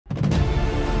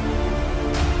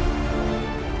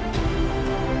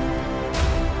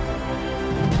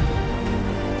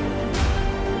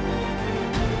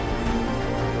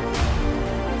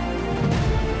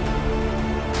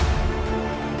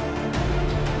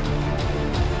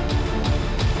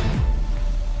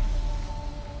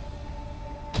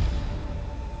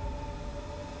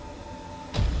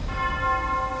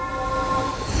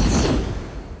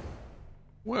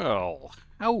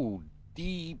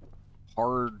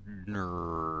partners.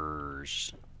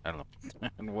 I don't know.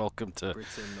 And welcome to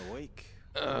Britain awake.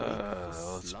 Awake for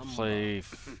let's slumber. play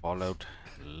Fallout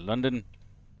London.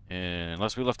 And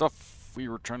last we left off, we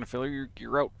were trying to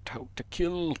figure out how to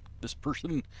kill this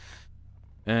person.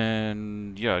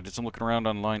 And yeah, I did some looking around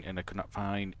online and I could not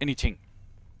find anything.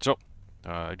 So,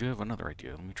 I do have another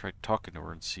idea. Let me try talking to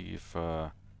her and see if we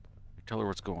tell her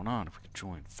what's going on, if we can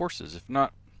join forces. If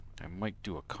not, I might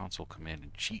do a console command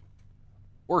and cheat.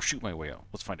 Or shoot my way out.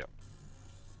 Let's find out.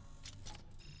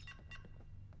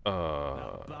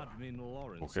 That Badmin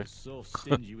Lawrence Okay. is so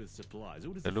stingy with supplies.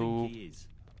 Who does he Hello? think he is?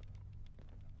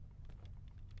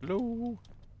 Hello?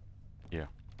 Yeah.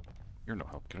 You're no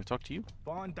help. Can I talk to you?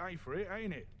 Fine day for it,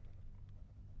 ain't it?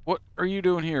 What are you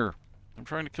doing here? I'm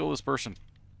trying to kill this person.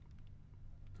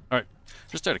 Alright.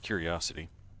 Just out of curiosity.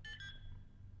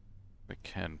 I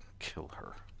can kill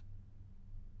her.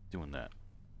 Doing that.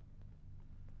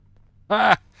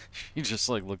 Ah! She just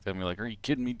like looked at me like, are you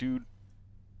kidding me, dude?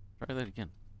 Try that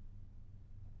again.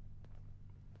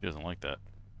 She doesn't like that.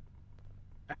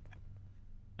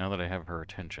 Now that I have her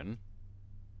attention.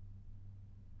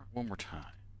 One more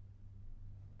time.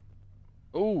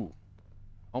 Oh!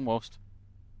 Almost.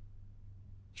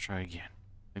 Let's try again.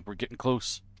 I think we're getting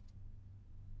close.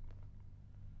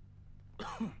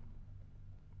 I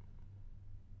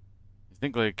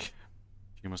think, like,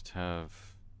 she must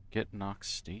have get knock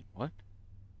state. What?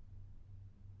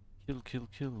 Kill, kill,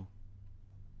 kill.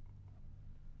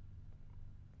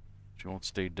 She won't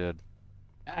stay dead.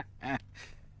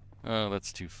 Oh,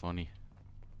 that's too funny.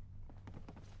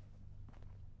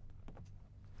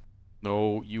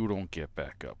 No, you don't get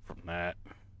back up from that.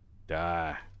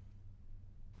 Die.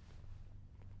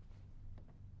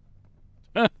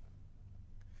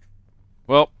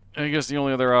 Well, I guess the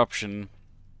only other option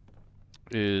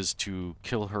is to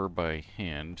kill her by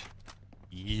hand.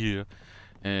 Yeah.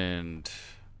 And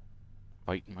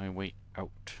fight my way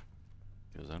out.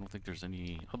 Because I don't think there's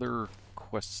any other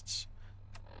quests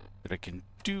that I can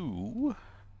do.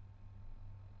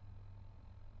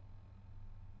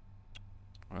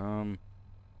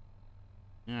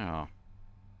 Yeah.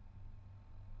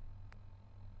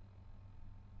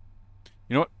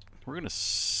 You know what? We're gonna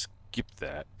skip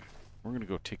that. We're gonna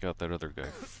go take out that other guy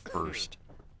first.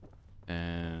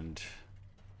 And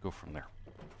go from there.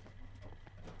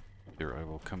 Either I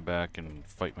will come back and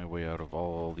fight my way out of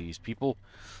all these people.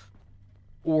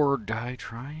 Or die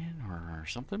trying, or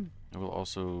something. I will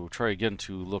also try again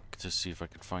to look to see if I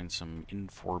can find some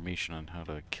information on how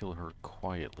to kill her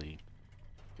quietly.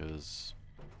 Because,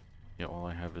 yeah, all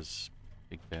I have is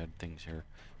big bad things here.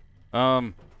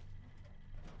 I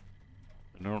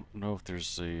don't know if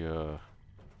there's a,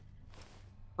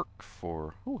 perk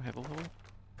for... Oh, hello.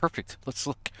 Perfect. Let's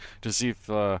look to see if,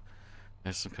 there's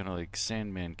some kind of, like,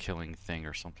 Sandman killing thing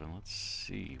or something. Let's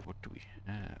see. What do we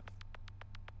have?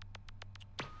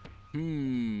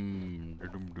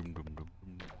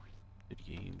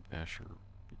 Video Basher.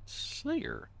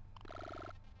 Slayer.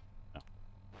 No.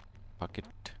 Pocket.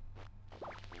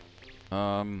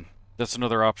 That's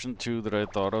another option too that I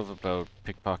thought of about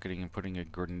pickpocketing and putting a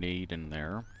grenade in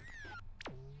there.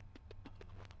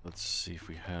 Let's see if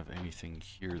we have anything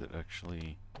here that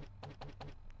actually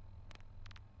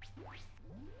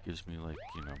gives me, like,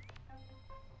 you know,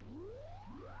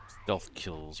 stealth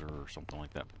kills or something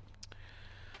like that.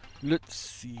 Let's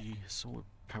see. Solar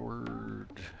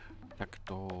powered pack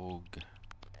dog.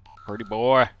 Party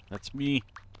boy. That's me.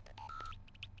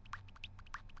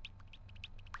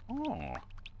 Oh.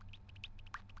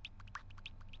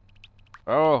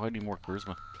 Oh, I need more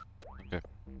charisma. Okay.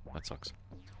 That sucks.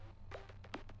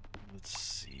 Let's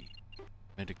see.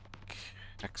 Medic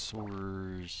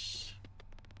Exors.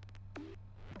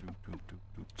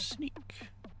 Sneak.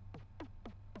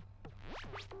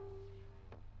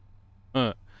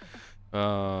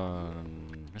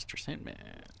 Mr. Sandman.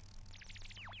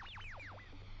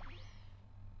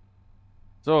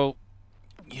 So,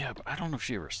 yeah, but I don't know if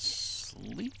she ever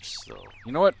sleeps, though.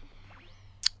 You know what?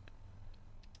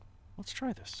 Let's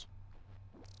try this.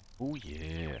 Oh,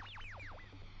 yeah.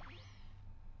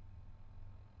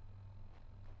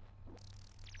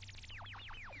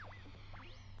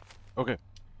 Okay.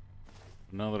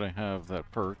 Now that I have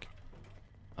that perk,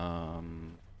 let's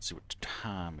see what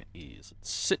time it is. Let's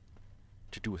sit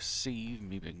to do a save.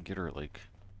 Maybe I can get her at like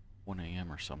 1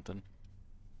 a.m. or something.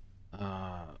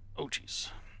 Oh jeez.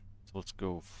 So let's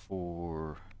go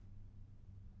for,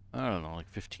 I don't know, like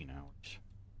 15 hours.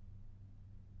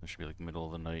 It should be like middle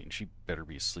of the night, and she better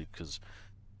be asleep because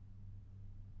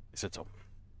I said so.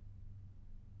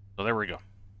 So there we go.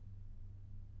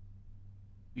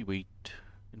 We wait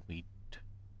and wait.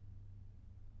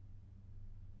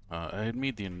 I had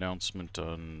made the announcement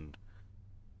on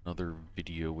another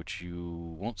video, which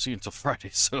you won't see until Friday,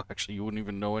 so actually you wouldn't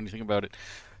even know anything about it,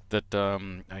 that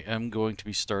I am going to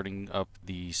be starting up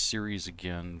the series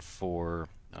again for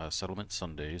Settlement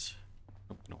Sundays.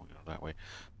 Oh, no, we'll go that way.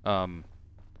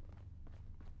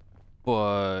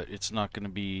 But it's not going to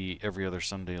be every other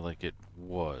Sunday like it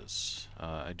was.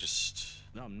 I'm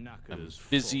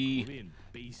busy,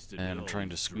 and I'm trying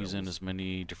to squeeze in as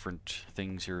many different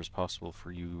things here as possible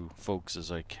for you folks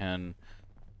as I can.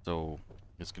 So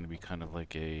it's going to be kind of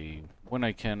like a when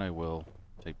I can, I will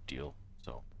type deal.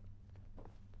 So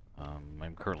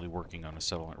I'm currently working on a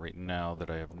settlement right now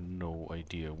that I have no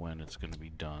idea when it's going to be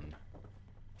done.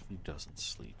 He doesn't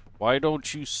sleep. Why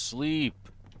don't you sleep?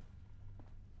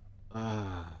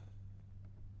 I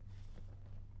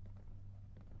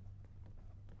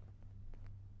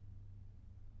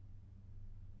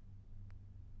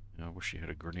wish she had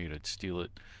a grenade. I'd steal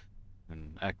it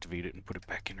and activate it and put it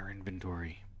back in her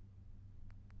inventory.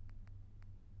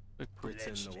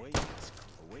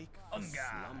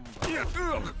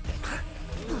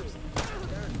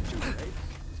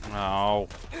 Ow.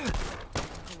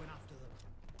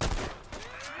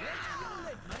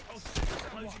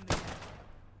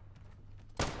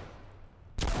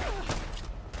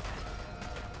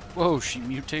 Whoa, she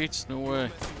mutates? No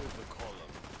way.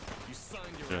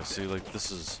 Yeah, see, like, this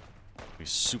is gonna be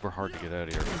super hard to get out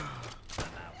of here.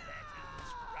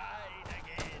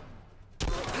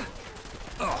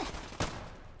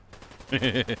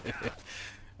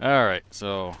 Alright,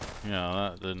 so,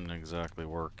 yeah, that didn't exactly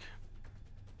work.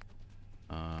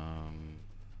 How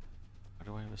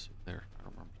do I have a save there? I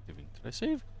don't remember saving. Did I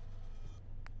save?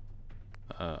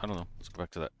 I don't know. Let's go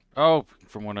back to that. Oh,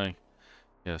 from when I,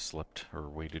 slept or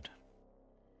waited.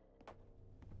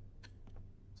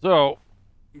 So,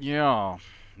 yeah,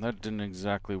 that didn't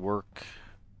exactly work.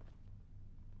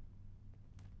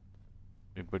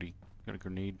 Hey, buddy, got a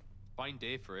grenade? Fine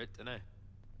day for it, innit?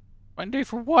 Fine day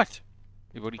for what?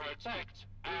 Hey, buddy.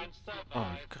 Oh,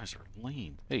 you guys are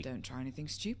lame. Hey. Don't try anything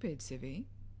stupid, Civvy.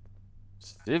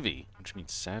 Civvy? Don't you mean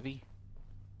savvy?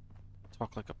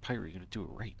 Talk like a pirate, you're gonna do it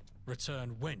right.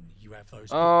 Return when you have those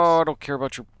books. Oh, I don't care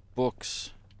about your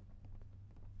books.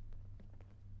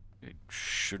 I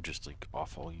should just, like,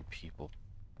 off all you people.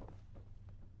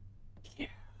 Yeah.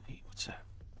 Hey, what's that?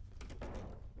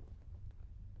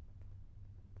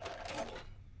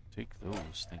 Take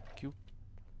those, thank you.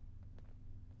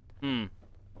 You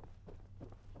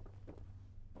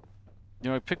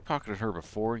know, I pickpocketed her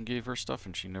before and gave her stuff,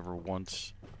 and she never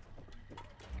once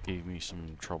gave me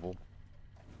some trouble.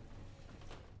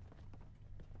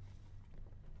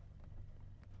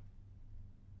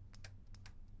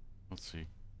 Let's see.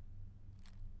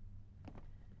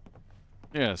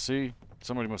 Yeah, see?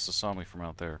 Somebody must have saw me from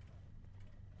out there.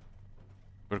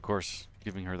 But of course,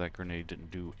 giving her that grenade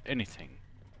didn't do anything.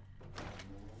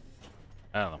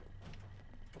 I don't know.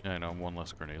 Yeah, I know, one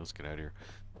less grenade. Let's get out of here.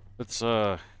 Let's,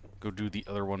 go do the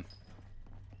other one.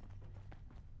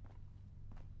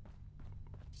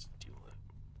 Steal it.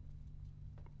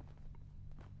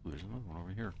 Ooh, there's another one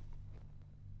over here.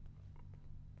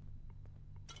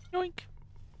 Yoink!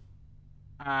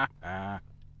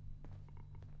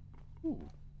 Ooh.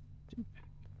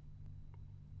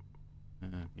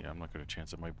 Yeah, I'm not going to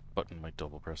chance it. My button might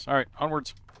double press. Alright,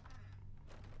 onwards.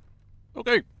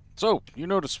 Okay, so, you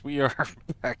notice we are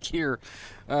back here.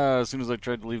 As soon as I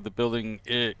tried to leave the building,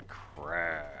 it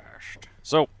crashed.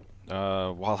 So,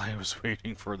 while I was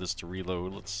waiting for this to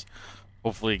reload, let's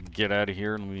hopefully get out of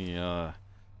here and we,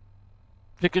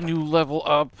 pick a new level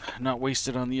up. Not waste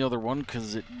it on the other one,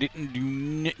 because it didn't do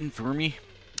nothing for me.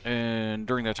 And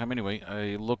during that time anyway,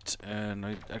 I looked and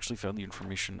I actually found the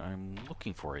information I'm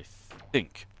looking for, I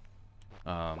think.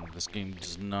 This game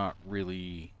does not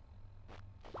really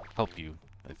help you,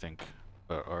 I think.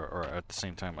 Or at the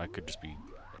same time, I could just be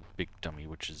a big dummy,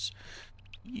 which is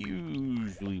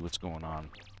usually what's going on.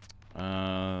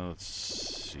 Let's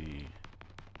see.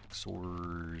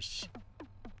 Soars.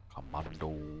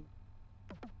 Commando.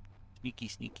 Sneaky,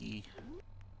 sneaky.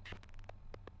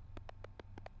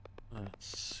 Let's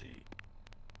see.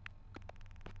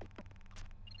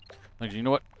 Like, you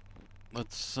know what?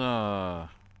 Let's, do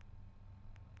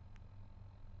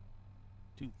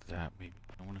that, maybe.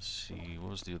 I want to see,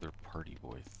 what was the other party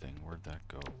boy thing? Where'd that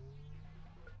go?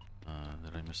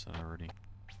 Did I miss that already?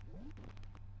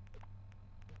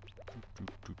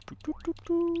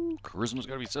 Charisma's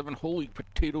gotta be 7. Holy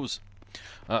potatoes!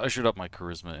 I should up my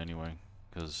charisma anyway,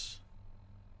 because,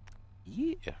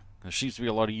 yeah, there seems to be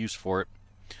a lot of use for it.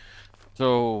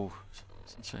 So,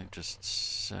 since I just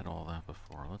said all that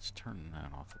before, let's turn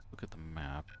that off. Let's look at the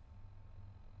map.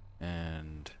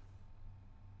 And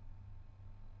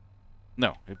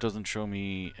No, it doesn't show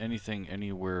me anything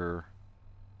anywhere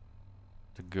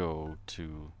to go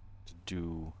to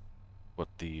do what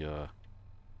the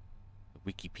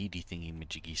Wikipedia thingy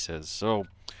majiggy says. So,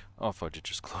 oh fudge, it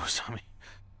just closed on me.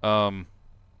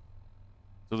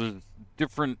 So there's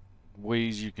different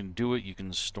ways you can do it. You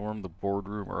can storm the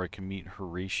boardroom, or I can meet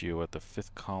Horatio at the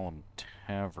Fifth Column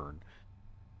Tavern.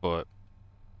 But,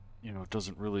 you know, it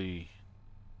doesn't really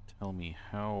tell me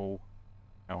how.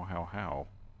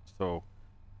 So,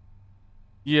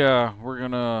 yeah, we're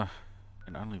gonna,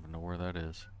 and I don't even know where that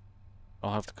is.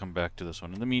 I'll have to come back to this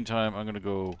one. In the meantime, I'm gonna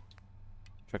go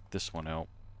check this one out.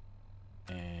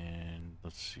 And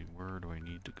let's see, where do I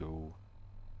need to go?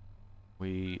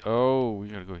 Oh, we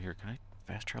gotta go here. Can I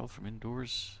fast travel from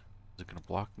indoors? Is it gonna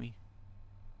block me?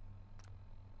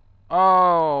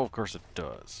 Oh, of course it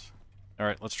does.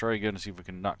 Alright, let's try again and see if we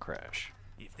can not crash.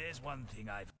 If there's one thing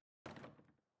I've...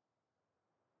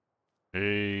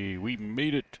 Hey, we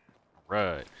made it!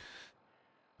 Right.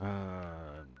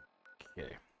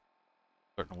 Okay.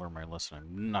 Starting to learn my lesson.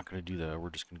 I'm not gonna do that. We're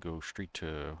just gonna go straight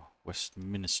to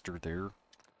Westminster there.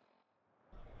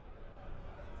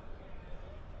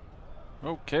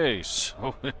 Okay,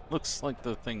 so it looks like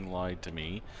the thing lied to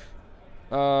me.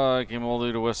 I came all the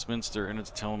way to Westminster and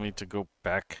it's telling me to go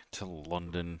back to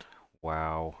London.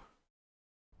 Wow.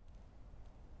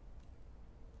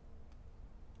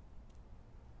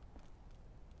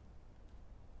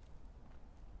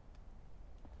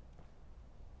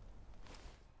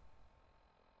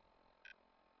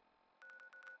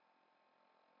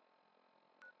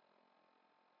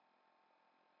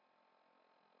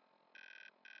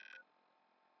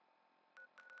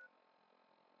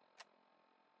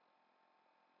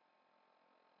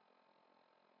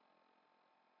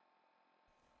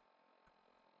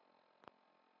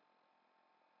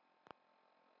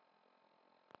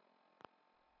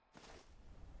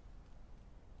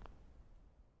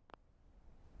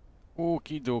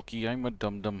 Okie dokie, I'm a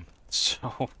dum-dum.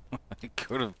 So, I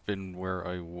could have been where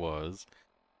I was.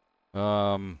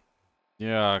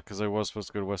 Yeah, because I was supposed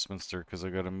to go to Westminster because I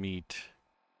gotta meet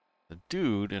the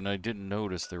dude, and I didn't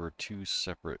notice there were two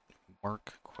separate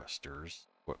quest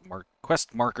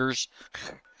markers.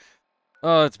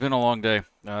 It's been a long day.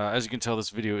 As you can tell,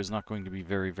 this video is not going to be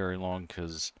very, very long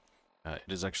because it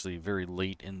is actually very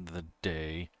late in the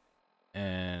day.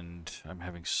 And I'm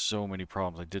having so many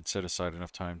problems. I did set aside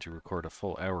enough time to record a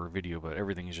full hour video, but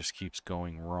everything just keeps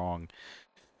going wrong.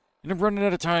 And I'm running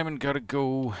out of time and gotta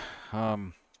go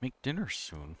make dinner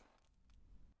soon.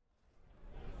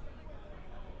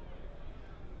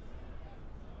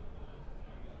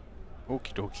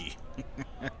 Okie dokie.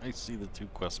 I see the two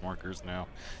quest markers now.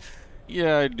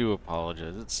 Yeah, I do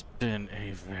apologize. It's been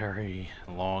a very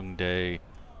long day.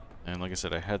 And like I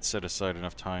said, I had set aside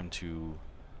enough time to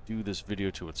do this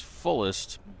video to its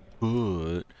fullest,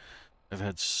 but I've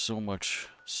had so much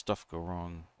stuff go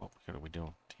wrong. What are we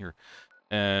doing here?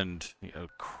 And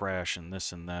crash and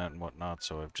this and that and whatnot,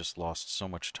 so I've just lost so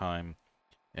much time,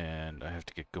 and I have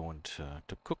to get going to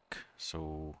cook.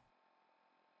 So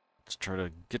let's try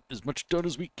to get as much done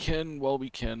as we can while we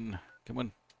can. Come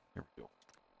on, here we go.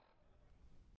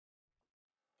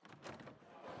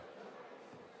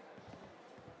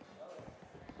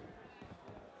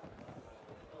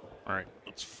 Alright,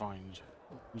 let's find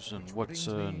who's in what's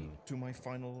in. To my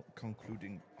final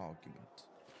concluding argument.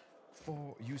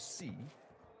 For you see,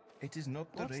 it is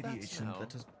not the radiation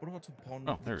that has brought upon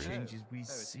the changes we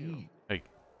see. Hey.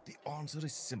 The answer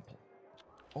is simple.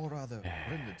 Or rather,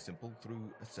 rendered simple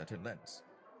through a certain lens.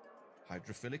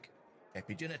 Hydrophilic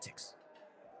epigenetics.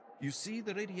 You see,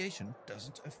 the radiation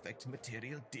doesn't affect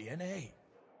material DNA.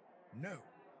 No.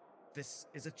 This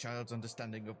is a child's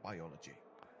understanding of biology.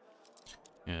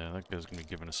 Yeah, that guy's gonna be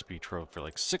giving a speech road for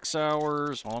like 6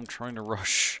 hours while I'm trying to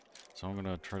rush. So I'm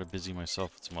gonna try to busy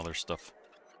myself with some other stuff.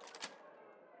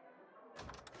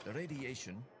 The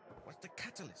radiation was the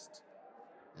catalyst.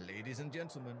 Ladies and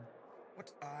gentlemen,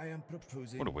 what I am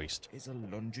proposing What a waste. is a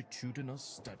longitudinal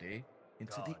study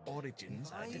into the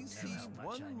origins I and see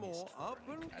one more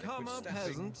up-and-comer adequate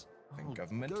peasant. staffing and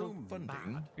governmental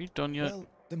funding. Are you done yet? Well,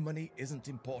 the money isn't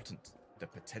important. The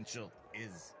potential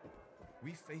is.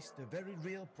 We face the very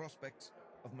real prospect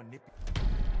of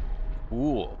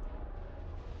Cool.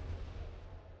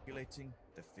 manipulating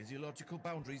the physiological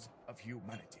boundaries of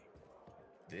humanity.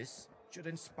 This should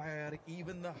inspire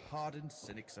even the hardened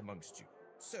cynics amongst you.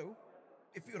 So,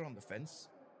 if you're on the fence,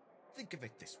 think of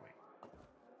it this way.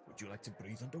 Would you like to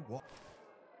breathe underwater?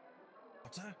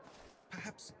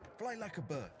 Perhaps fly like a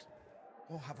bird?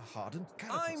 Or have a hardened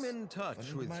carapace? I'm in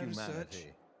touch with my research,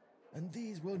 humanity. and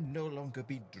these will no longer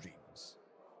be dreams,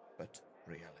 but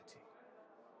reality.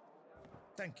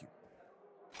 Thank you.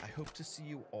 I hope to see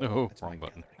you all Oh, at my wrong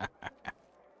button. gathering.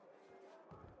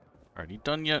 Alright, you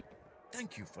done yet?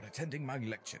 Thank you for attending my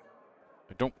lecture.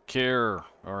 I don't care.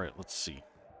 Alright, let's see.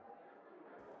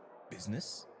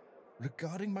 Business?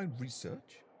 Regarding my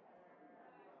research?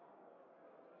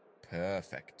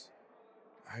 Perfect.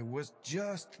 I was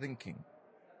just thinking.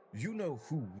 You know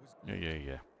who was...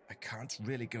 Yeah. I can't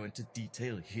really go into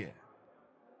detail here.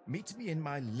 Meet me in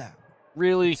my lab.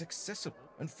 Really? It's accessible.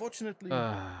 Unfortunately,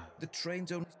 the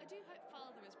trains only... I do hope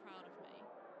Father is proud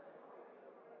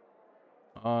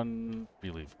of me.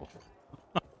 Unbelievable.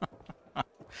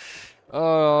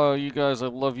 Oh, you guys, I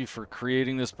love you for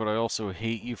creating this, but I also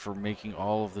hate you for making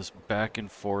all of this back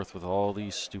and forth with all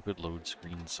these stupid load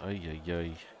screens. Ay, ay,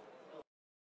 ay.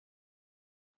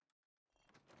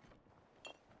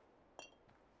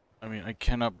 I mean, I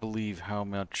cannot believe how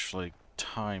much, like,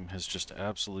 time has just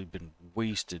absolutely been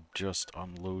wasted just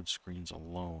on load screens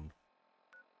alone.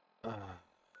 Let's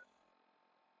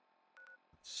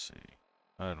see.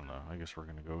 I don't know. I guess we're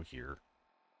gonna go here.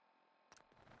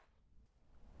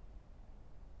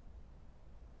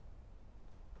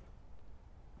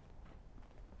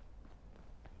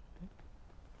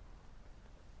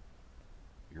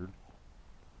 Weird.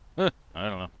 I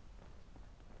don't know.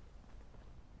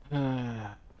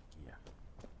 Yeah.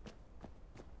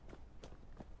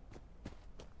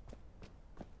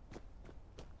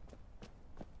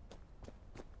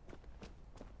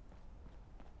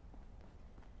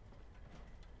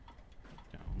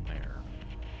 Down there.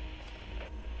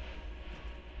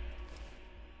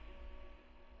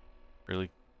 Really?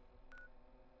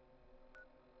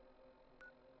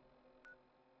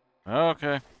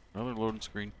 Okay. Another loading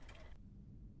screen.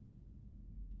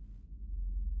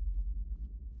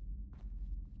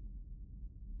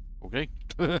 Okay.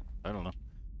 I don't know.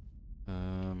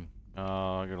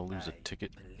 I gotta lose a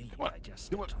ticket. Come on. I just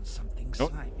Come on. stepped on something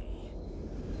Nope. slimy.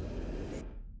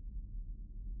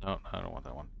 No, I don't want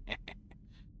that one.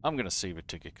 I'm gonna save a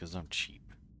ticket because I'm cheap.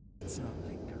 Let's not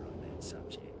linger on that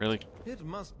subject. Really? It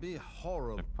must be Did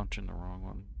horrible I punch in the wrong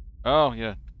one? Oh,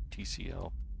 yeah.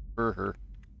 TCL. For her.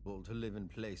 to live in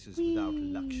places without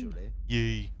luxury.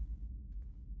 Yay.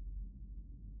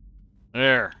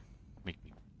 There. Make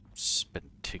me spend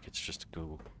tickets just to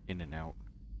go in and out.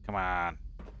 Come on.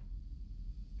 What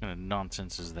kind of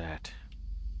nonsense is that?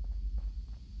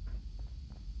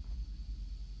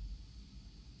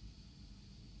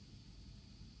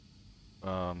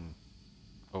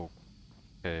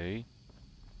 Okay.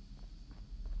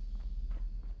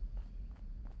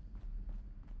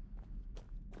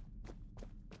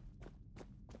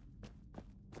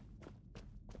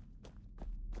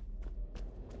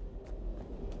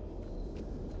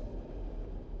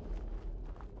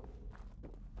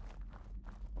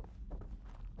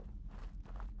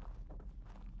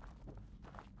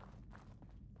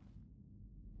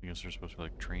 I guess there's supposed to be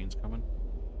like trains coming.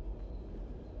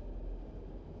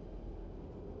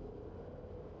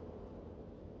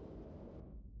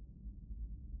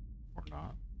 Or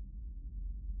not.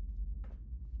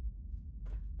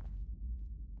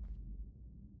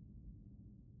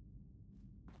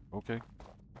 Okay.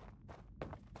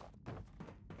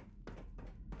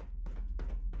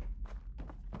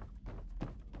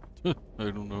 I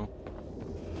don't know.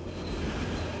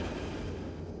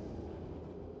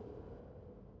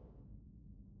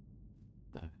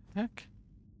 The heck?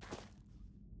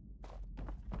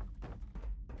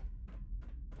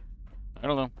 I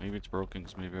don't know. Maybe it's broken,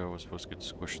 'cause maybe I was supposed to get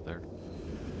squished there.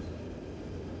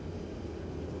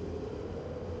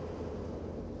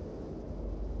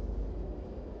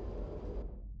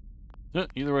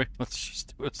 Either way, let's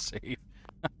just do a save.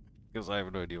 Because I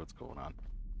have no idea what's going on.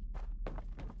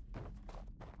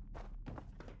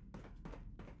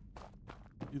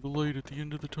 See the light at the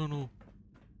end of the tunnel.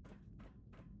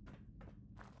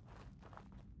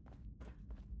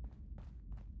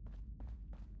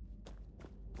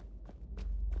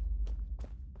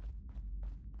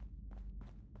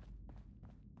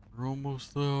 We're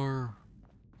almost there.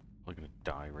 I'm gonna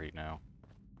die right now.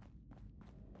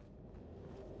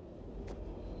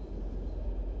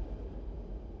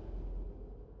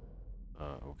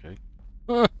 Okay.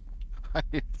 I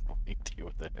have no idea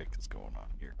what the heck is going on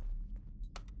here.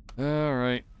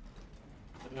 Alright.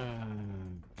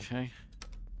 Okay.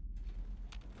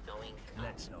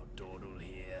 Let's not dawdle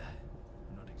here.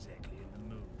 I'm not exactly in the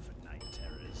mood for night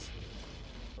terrors.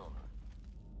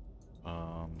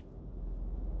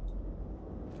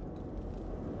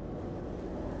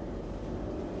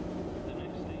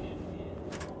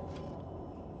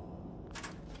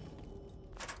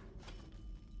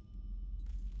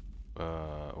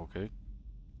 Okay.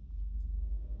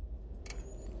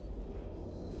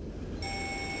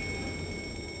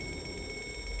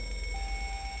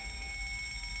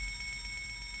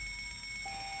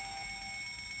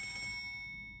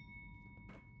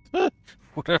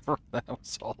 whatever that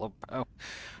was all about.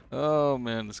 Oh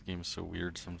man, this game is so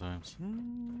weird sometimes.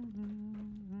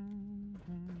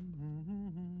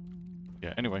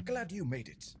 Yeah, anyway. Glad you made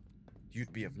it.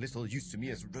 You'd be of little use to me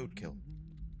as roadkill.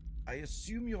 I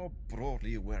assume you're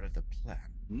broadly aware of the plan.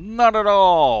 Not at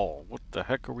all! What the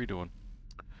heck are we doing?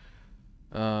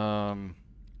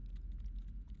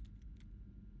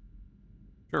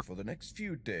 Sure. For the next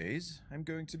few days, I'm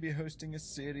going to be hosting a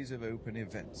series of open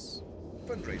events.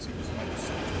 Fundraising is my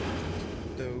research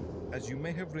project, though, as you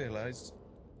may have realized,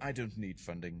 I don't need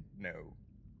funding, no.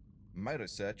 My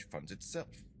research funds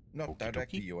itself. Not Okie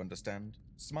directly, dokie. you understand.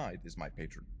 Smythe is my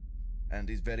patron, and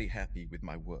is very happy with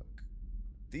my work.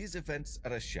 These events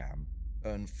are a sham.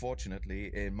 Unfortunately,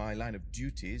 in my line of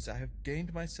duties, I have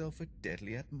gained myself a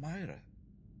deadly admirer.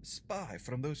 A spy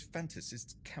from those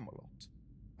fantasists Camelot.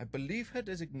 I believe her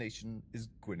designation is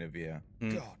Guinevere.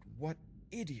 God, what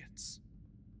idiots.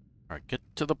 Alright, get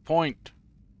to the point.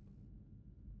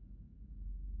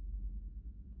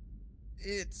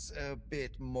 It's a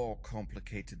bit more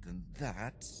complicated than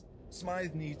that.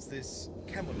 Smythe needs this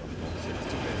Camelot nonsense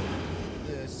to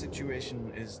win. The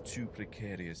situation is too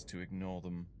precarious to ignore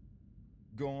them.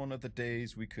 Gone are the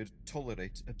days we could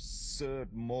tolerate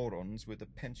absurd morons with a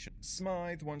pension.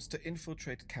 Smythe wants to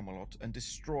infiltrate Camelot and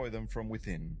destroy them from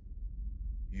within.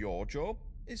 Your job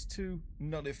is to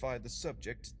nullify the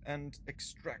subject and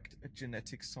extract a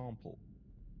genetic sample.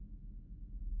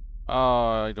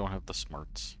 I don't have the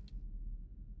smarts.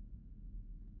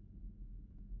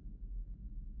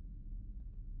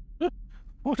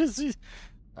 What is he?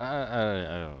 I don't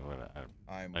know.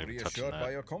 I'm not even touching reassured that.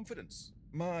 by your confidence.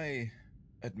 My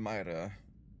admirer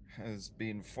has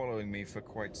been following me for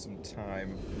quite some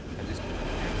time, and his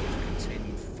package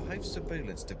containing 5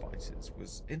 surveillance devices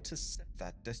was intercepted.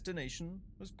 That destination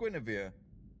was Guinevere.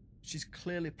 She's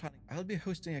clearly planning. I'll be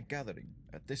hosting a gathering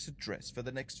at this address for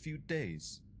the next few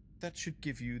days. That should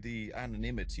give you the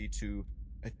anonymity to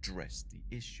address the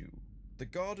issue. The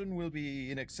garden will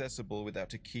be inaccessible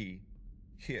without a key.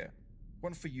 Here,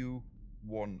 one for you,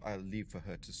 one I'll leave for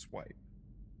her to swipe.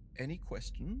 Any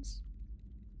questions?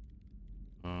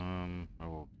 Oh,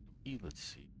 let's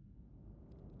see.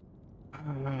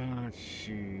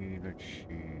 Let's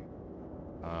see.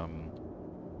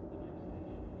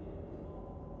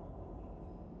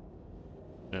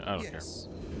 Yeah, I don't care. Yes.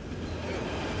 Oh,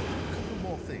 a couple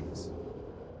more things.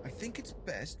 I think it's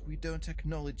best we don't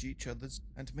acknowledge each other's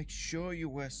and make sure you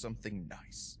wear something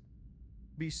nice.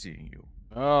 Be seeing you.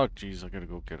 Oh, jeez, I gotta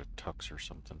go get a tux or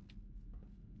something.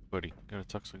 Buddy, got a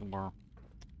tux I can borrow?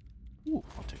 Ooh,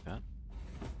 I'll take that.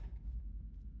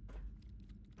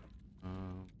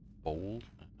 Bowl?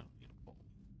 I don't need a bowl.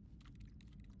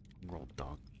 Roll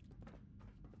dog.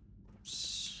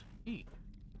 Sweet.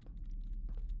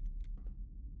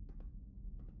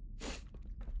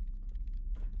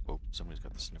 Oh, somebody's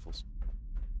got the sniffles.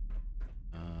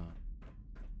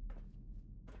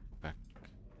 Back.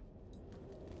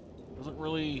 Doesn't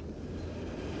really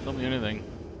tell me anything.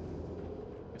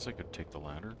 Guess I could take the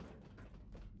ladder.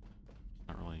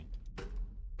 Not really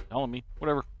telling me.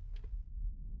 Whatever.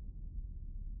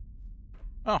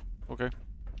 Oh, okay.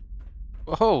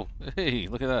 Oh, hey,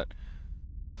 look at that.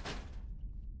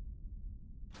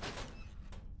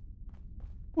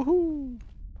 Woohoo!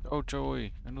 Oh,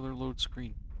 joy. Another load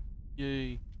screen.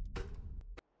 Yay.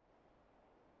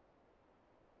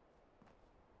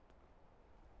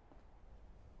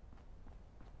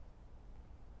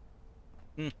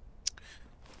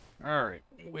 Alright,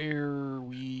 where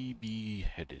we be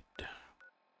headed?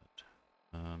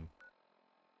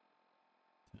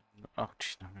 Oh,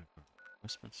 geez, now I'm gonna go to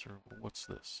Westminster. What's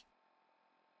this?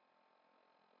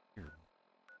 Here.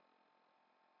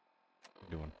 What are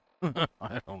you doing?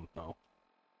 I don't know.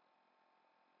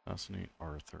 Assassinate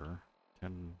Arthur.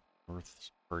 10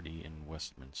 North Party in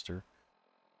Westminster.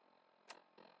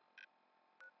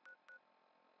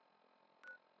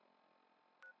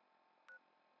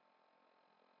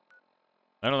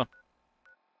 I don't know.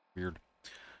 Weird.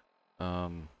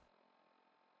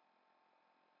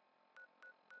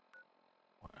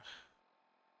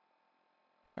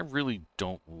 I really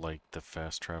don't like the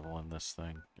fast travel on this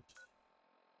thing. It's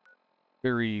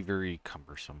very, very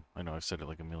cumbersome. I know I've said it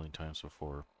like a million times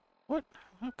before. What?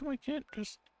 How come I can't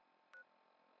just...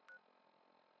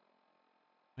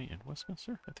 Wait, in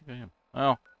Westminster? I think I am.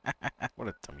 Oh, what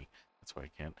a dummy. That's why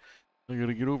I can't. I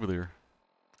gotta get over there.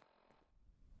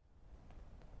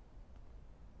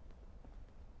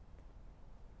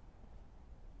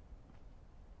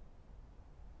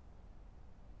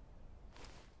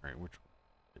 Alright, which one?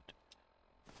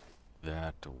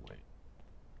 That away.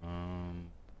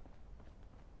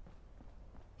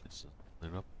 This is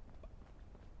lit up.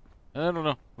 I don't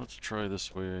know. Let's try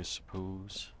this way, I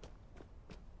suppose.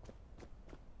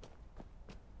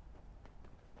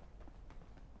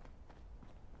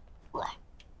 Rah.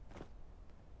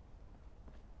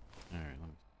 Alright, let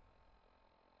me...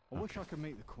 I wish I could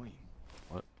meet the Queen.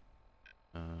 What?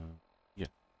 Yeah.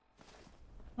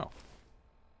 Oh.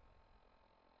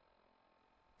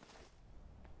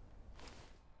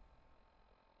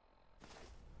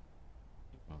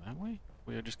 Go that way?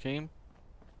 Way I just came?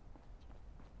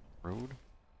 Road?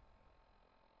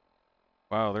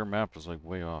 Wow, their map is like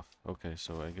way off. Okay,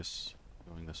 so I guess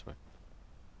going this way.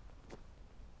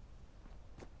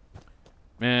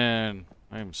 Man,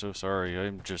 I am so sorry.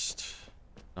 I'm just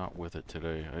not with it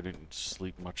today. I didn't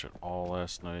sleep much at all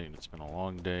last night, and it's been a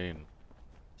long day, and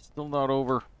still not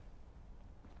over.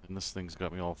 And this thing's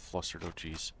got me all flustered. Oh,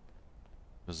 jeez.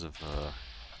 Because of,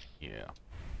 yeah.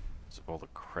 Because of all the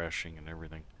crashing and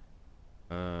everything.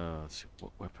 Let's see.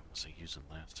 What weapon was I using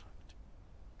last time?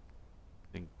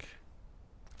 I think...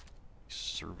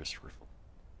 service rifle.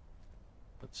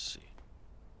 Let's see.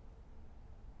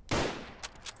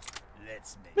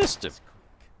 Let's make Missed him. this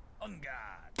quick. On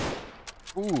guard.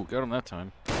 Ooh, got him that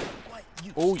time. Quite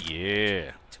used Oh, to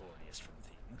yeah. victorious from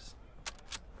things.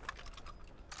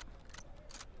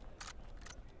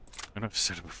 And I've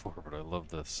said it before, but I love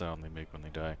the sound they make when they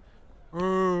die. That's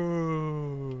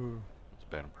a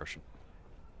bad impression.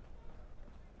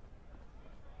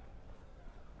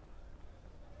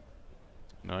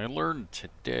 Now, I learned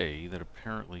today that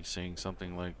apparently saying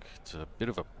something like, it's a bit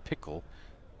of a pickle,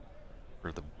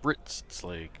 for the Brits, it's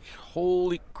like,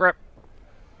 holy crap,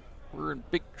 we're in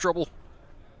big trouble.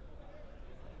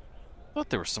 I thought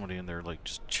there was somebody in there, like,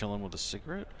 just chilling with a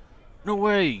cigarette. No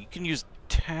way, you can use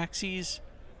taxis?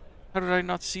 How did I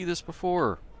not see this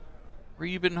before? Where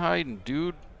you been hiding,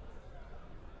 dude?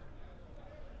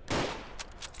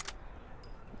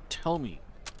 Tell me.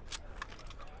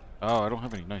 Oh, I don't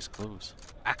have any nice clothes.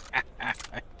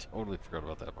 I totally forgot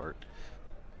about that part.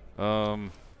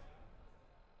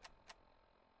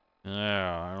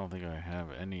 Yeah, I don't think I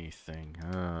have anything.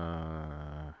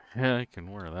 Yeah, I can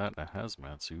wear that in a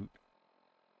hazmat suit.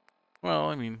 Well,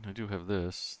 I mean, I do have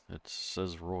this. It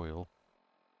says Royal.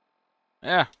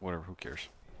 Yeah, whatever, who cares?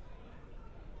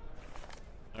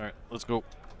 Alright, let's go.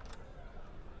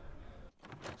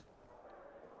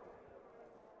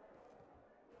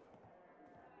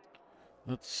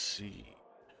 Let's see.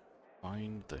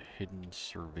 Find the hidden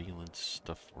surveillance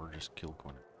stuff or just kill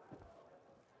Quinn.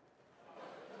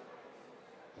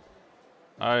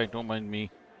 Hi, don't mind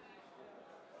me.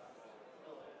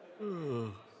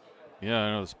 Yeah,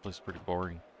 I know this place is pretty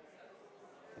boring.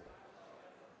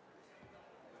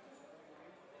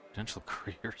 Potential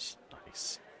careers?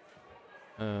 Nice.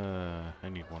 I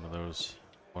need one of those.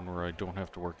 One where I don't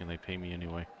have to work and they pay me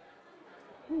anyway.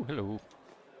 Ooh, hello.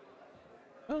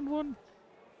 Found one.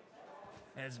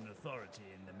 As an authority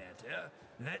in the matter,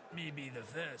 let me be the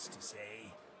first to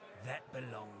say that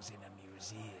belongs in a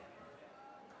museum.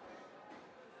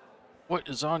 What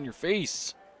is on your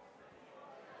face?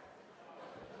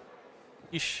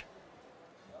 Ish.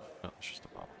 Oh, it's just a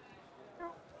bottle.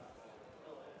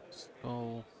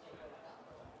 Skull.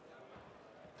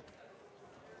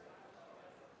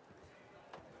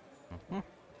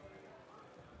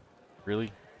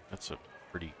 Really? That's a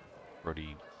pretty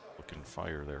ruddy looking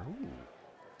fire there. Ooh.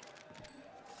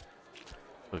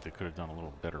 Feel like they could have done a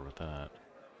little better with that.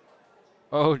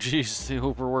 Oh jeez, the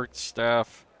overworked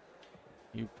staff.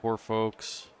 You poor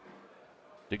folks.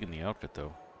 Digging the outfit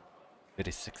though.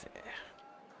 Very sexy.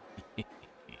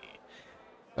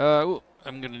 Ooh,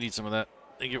 I'm gonna need some of that.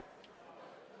 Thank you.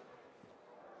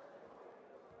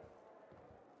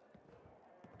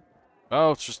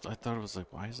 Oh, it's just, I thought it was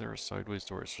like, why is there a sideways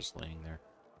door? It's just laying there.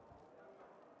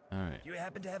 Alright. You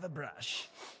happen to have a brush?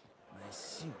 My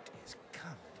suit is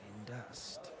covered in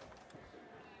dust.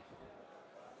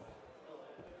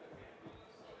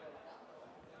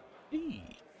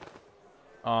 Hey.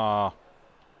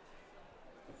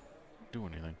 Do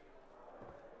anything.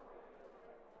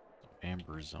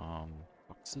 Amber's on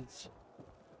boxes.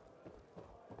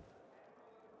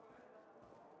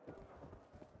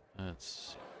 Let's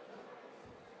see.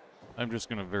 I'm just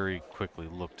gonna very quickly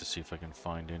look to see if I can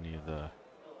find any of the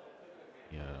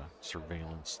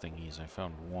surveillance thingies. I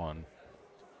found one.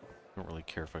 Don't really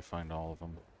care if I find all of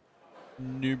them.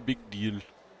 No big deal.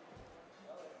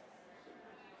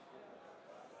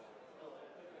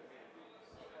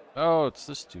 Oh, it's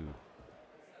this dude.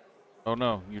 Oh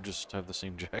no, you just have the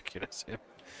same jacket as him.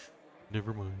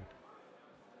 Never mind.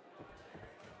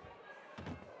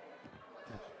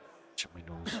 Check my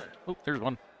nose. Oh, there's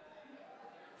one.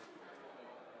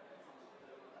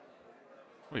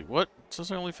 Wait, what? It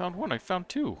says I only found one. I found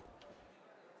two.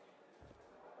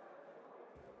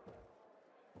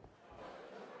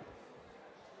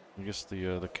 I guess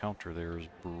the counter there is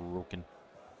broken.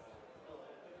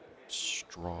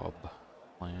 Straub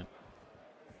plant.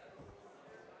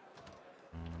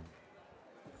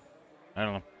 I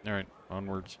don't know. All right,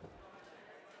 onwards.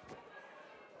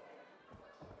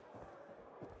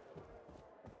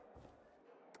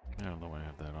 I don't know why I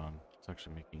have that on. It's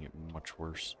actually making it much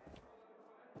worse.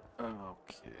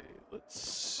 Okay, let's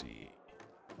see.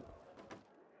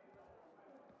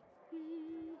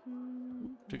 Ooh,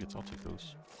 tickets, I'll take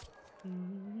those.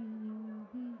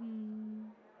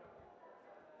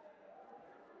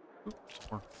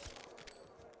 Oops, more.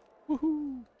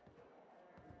 Woohoo!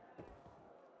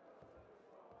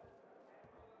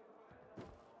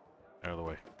 Out of the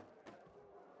way.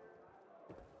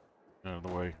 Out of the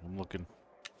way. I'm looking.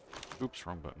 Oops,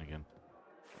 wrong button again.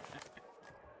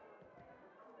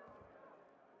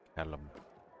 Callum.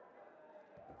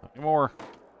 Not anymore.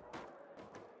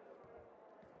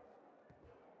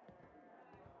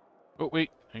 Oh,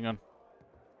 wait. Hang on.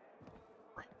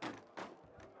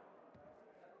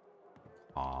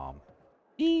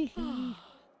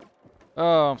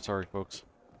 Oh, I'm sorry, folks.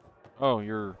 Oh,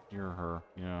 you're her.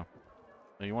 Yeah.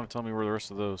 Now, you want to tell me where the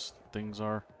rest of those things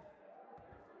are?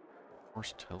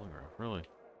 Morse telegraph. Really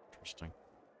interesting.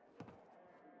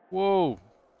 Whoa.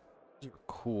 These are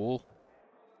cool.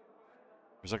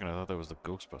 For a second, I thought that was the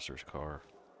Ghostbusters car.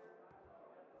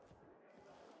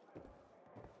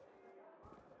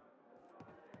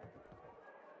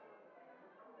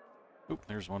 Oop,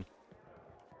 there's one.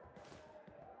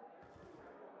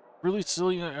 Really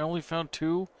silly, I only found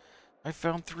two? I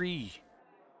found three.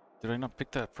 Did I not pick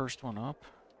that first one up?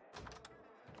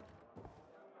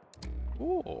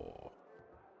 Oh.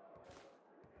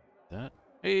 That.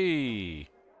 Hey!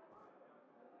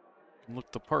 I can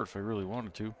look the part if I really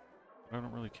wanted to. But I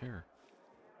don't really care.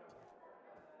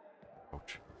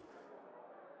 Ouch.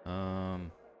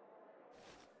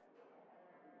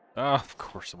 Ah, of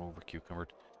course I'm over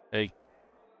cucumbered. Hey.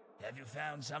 Have you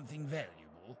found something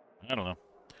valuable? I don't know.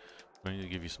 I need to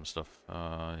give you some stuff.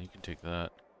 You can take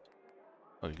that.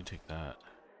 Oh, you can take that.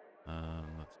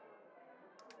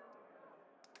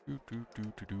 Let's...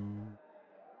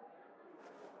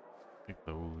 Take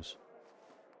those.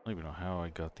 I don't even know how I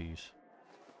got these.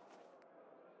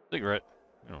 Cigarette.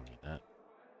 I don't need that.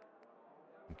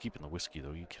 I'm keeping the whiskey,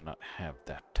 though. You cannot have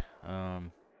that.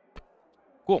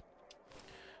 Cool.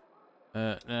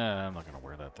 Nah, I'm not gonna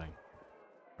wear that thing.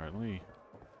 Alright, let me...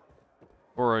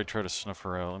 Before I try to snuff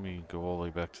her out, let me go all the way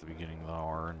back to the beginning of the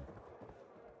hour and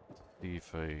see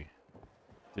if I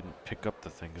didn't pick up the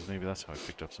thing, because maybe that's how I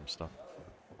picked up some stuff.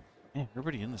 Yeah,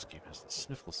 everybody in this game has the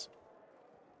sniffles.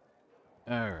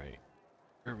 Alright.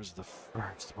 Where was the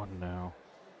first one now?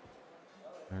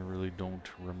 I really don't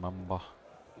remember.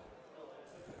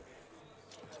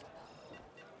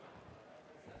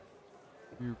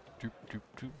 Doop, doop, doop,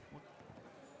 doop.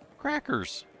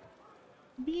 Crackers!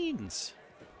 Beans!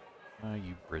 Ah,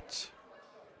 you Brits.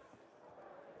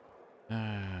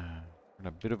 Ah, in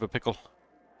a bit of a pickle.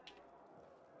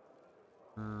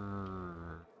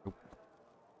 Nope.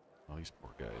 Oh, these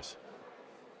poor guys.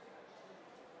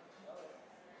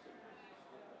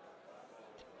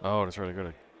 Oh, that's right. I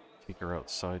gotta take her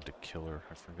outside to kill her.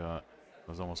 I forgot. I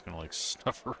was almost gonna like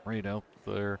stuff her right out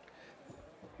there.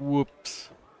 Whoops.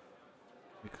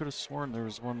 I could have sworn there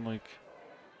was one like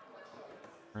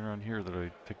right around here that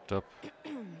I picked up.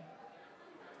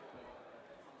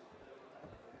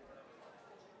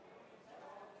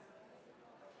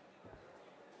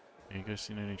 You guys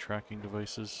seen any tracking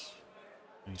devices?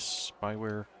 Any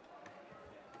spyware?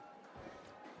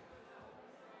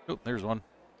 Oh, there's one.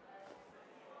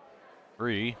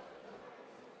 3.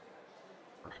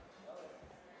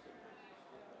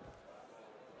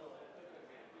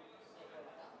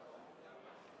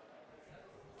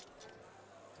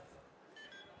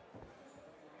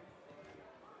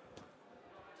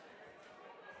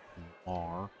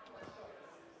 More.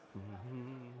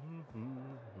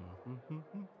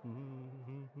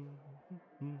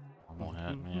 Normal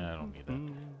hat? Yeah, I don't need that.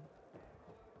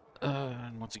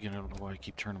 And once again, I don't know why I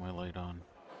keep turning my light on.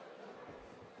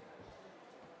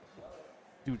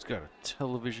 Dude's got a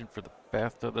television for the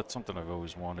bathtub. That's something I've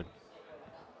always wanted.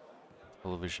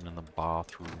 Television in the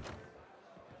bathroom.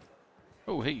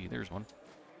 Oh, hey, there's one.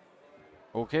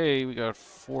 Okay, we got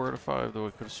 4 out of 5, though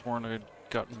I could have sworn I had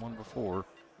gotten one before.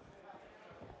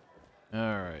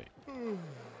 Alright.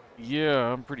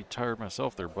 Yeah, I'm pretty tired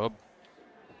myself there, bub.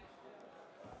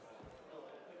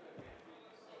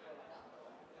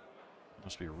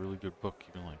 Must be a really good book.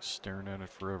 You've been, like, staring at it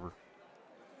forever.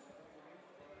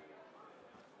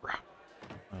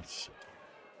 Let's see.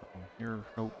 Here,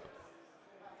 nope.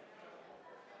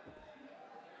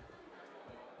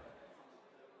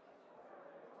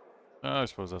 I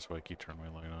suppose that's why I keep turning my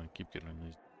light on. I keep getting in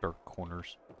these dark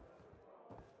corners.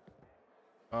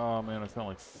 Oh man, I found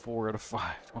like 4 out of 5.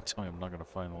 Don't tell me I'm not going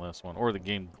to find the last one. Or the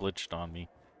game glitched on me.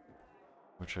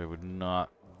 Which I would not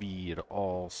be at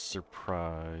all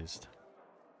surprised.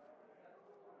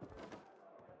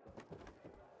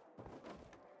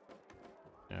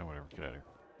 Yeah, whatever. Get out of here.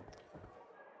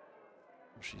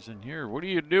 She's in here. What are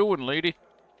you doing, lady?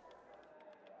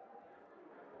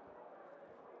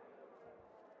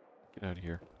 Get out of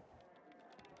here.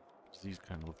 These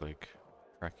kind of look like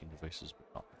tracking devices, but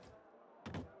not.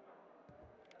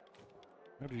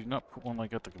 How did you not put one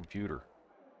like at the computer?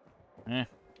 Eh.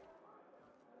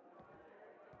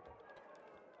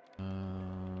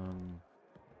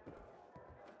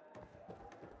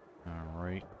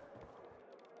 Alright.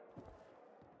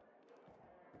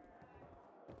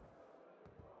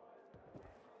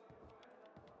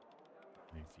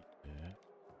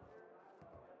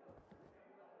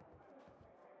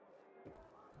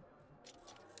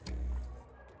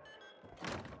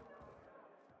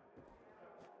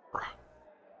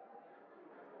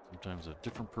 Sometimes a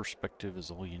different perspective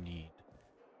is all you need.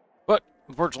 But,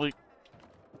 unfortunately,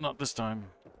 not this time.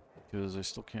 Because I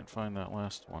still can't find that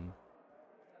last one.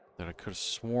 That I could have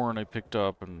sworn I picked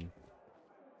up, and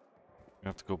I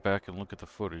have to go back and look at the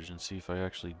footage and see if I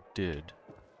actually did.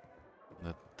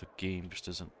 That the game just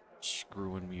isn't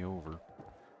screwing me over.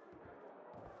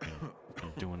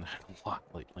 Been doing that a lot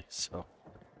lately, so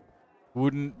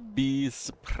wouldn't be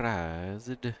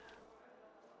surprised.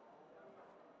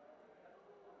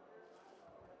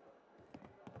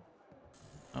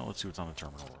 Oh, let's see what's on the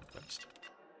terminal next.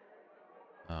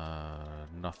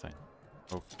 Nothing.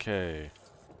 Okay.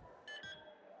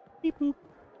 Beep boop.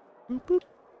 Boop boop.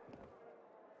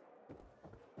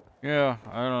 Yeah,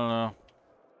 I don't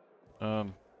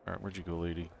know. Alright, where'd you go,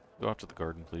 lady? Go out to the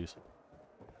garden, please.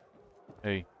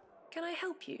 Hey. Can I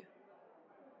help you?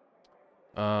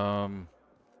 Oh,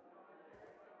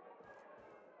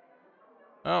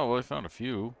 well, I found a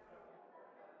few.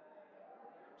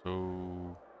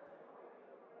 So...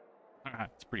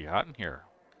 it's pretty hot in here.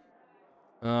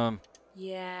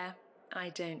 Yeah, I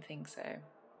don't think so.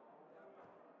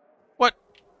 What?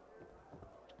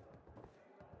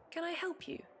 Can I help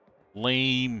you?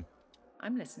 Lame.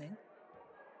 I'm listening.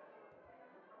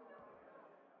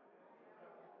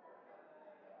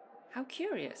 How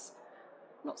curious.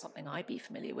 Not something I'd be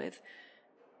familiar with.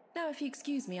 Now, if you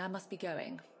excuse me, I must be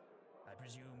going. I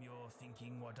presume you're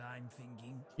thinking what I'm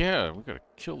thinking? Yeah, we gotta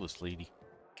kill this lady.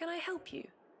 Can I help you?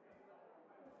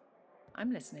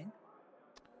 I'm listening.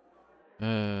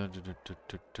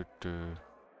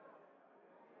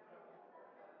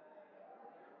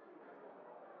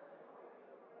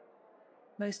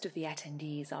 Most of the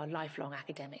attendees are lifelong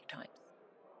academic types.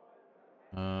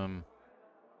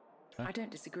 I don't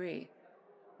disagree.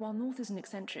 While North is an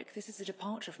eccentric, this is a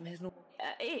departure from his normal...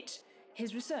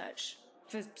 his research,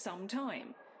 for some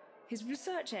time. His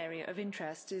research area of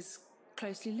interest is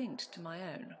closely linked to my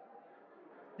own.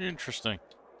 Interesting.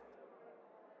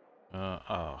 I'm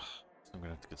gonna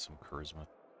have to get some charisma.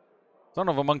 Son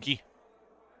of a monkey.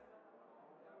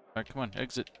 Alright, come on,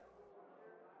 exit.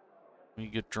 Let me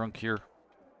get drunk here.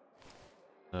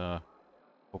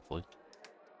 Hopefully.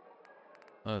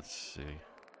 Let's see.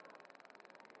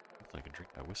 Looks like I can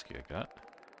drink that whiskey I got.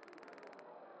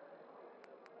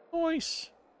 Nice!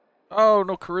 Oh,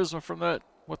 no charisma from that.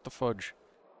 What the fudge?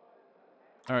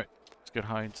 Alright, let's get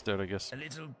high instead, I guess. A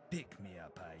little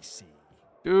pick-me-up, I see.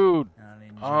 Dude! I'll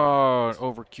enjoy Oh, it. it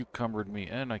over-cucumbered me,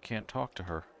 and I can't talk to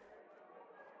her.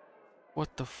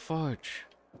 What the fudge?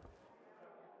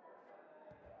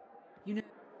 You know...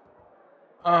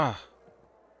 Ah!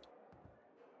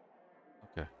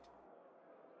 Okay.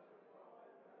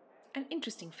 An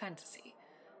interesting fantasy,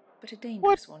 but a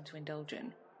dangerous one to indulge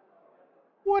in.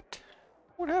 What?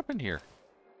 What happened here?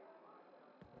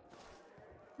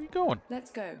 Where are you going?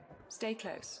 Let's go. Stay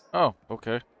close. Oh,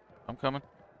 okay. I'm coming.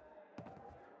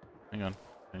 Hang on.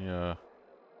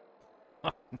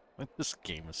 This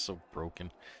game is so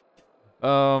broken.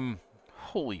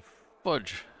 Holy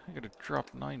fudge. I gotta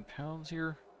drop 9 pounds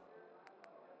here.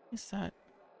 What is that?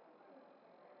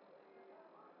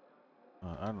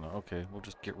 I don't know. Okay, we'll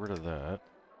just get rid of that.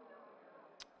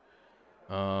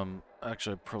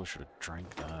 Actually, I probably should have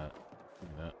drank that.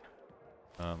 Look at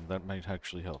that. That might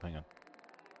actually help. Hang on.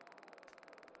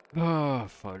 Ah,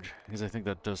 fudge. Because I think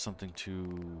that does something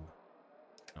to...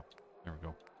 Oh, there we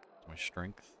go. My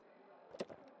strength.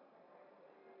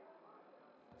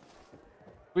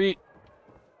 Sweet.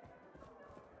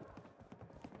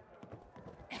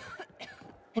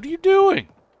 What are you doing?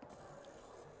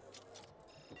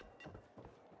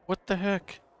 What the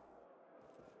heck?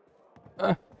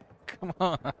 Come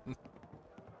on.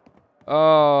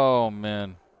 Oh,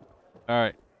 man.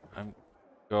 Alright.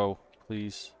 Go,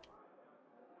 please.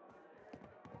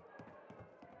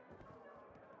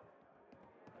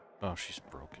 Oh, she's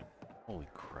broken. Holy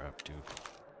crap, dude.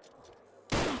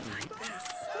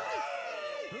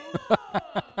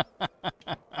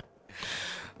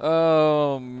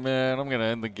 Oh, man. I'm gonna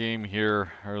end the game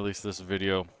here, or at least this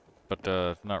video. But,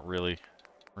 not really.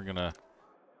 We're gonna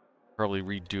probably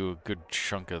redo a good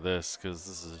chunk of this, because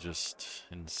this is just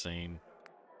insane.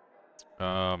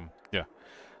 Yeah.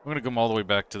 I'm gonna come all the way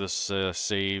back to this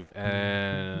save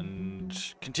and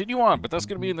continue on, but that's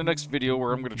gonna be in the next video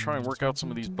where I'm gonna try and work out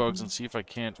some of these bugs and see if I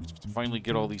can't finally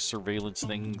get all these surveillance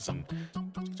things and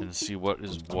see what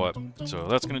is what. So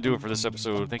that's gonna do it for this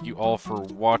episode. Thank you all for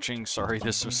watching. Sorry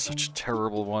this was such a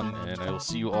terrible one, and I will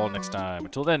see you all next time.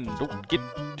 Until then, don't get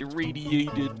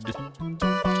irradiated.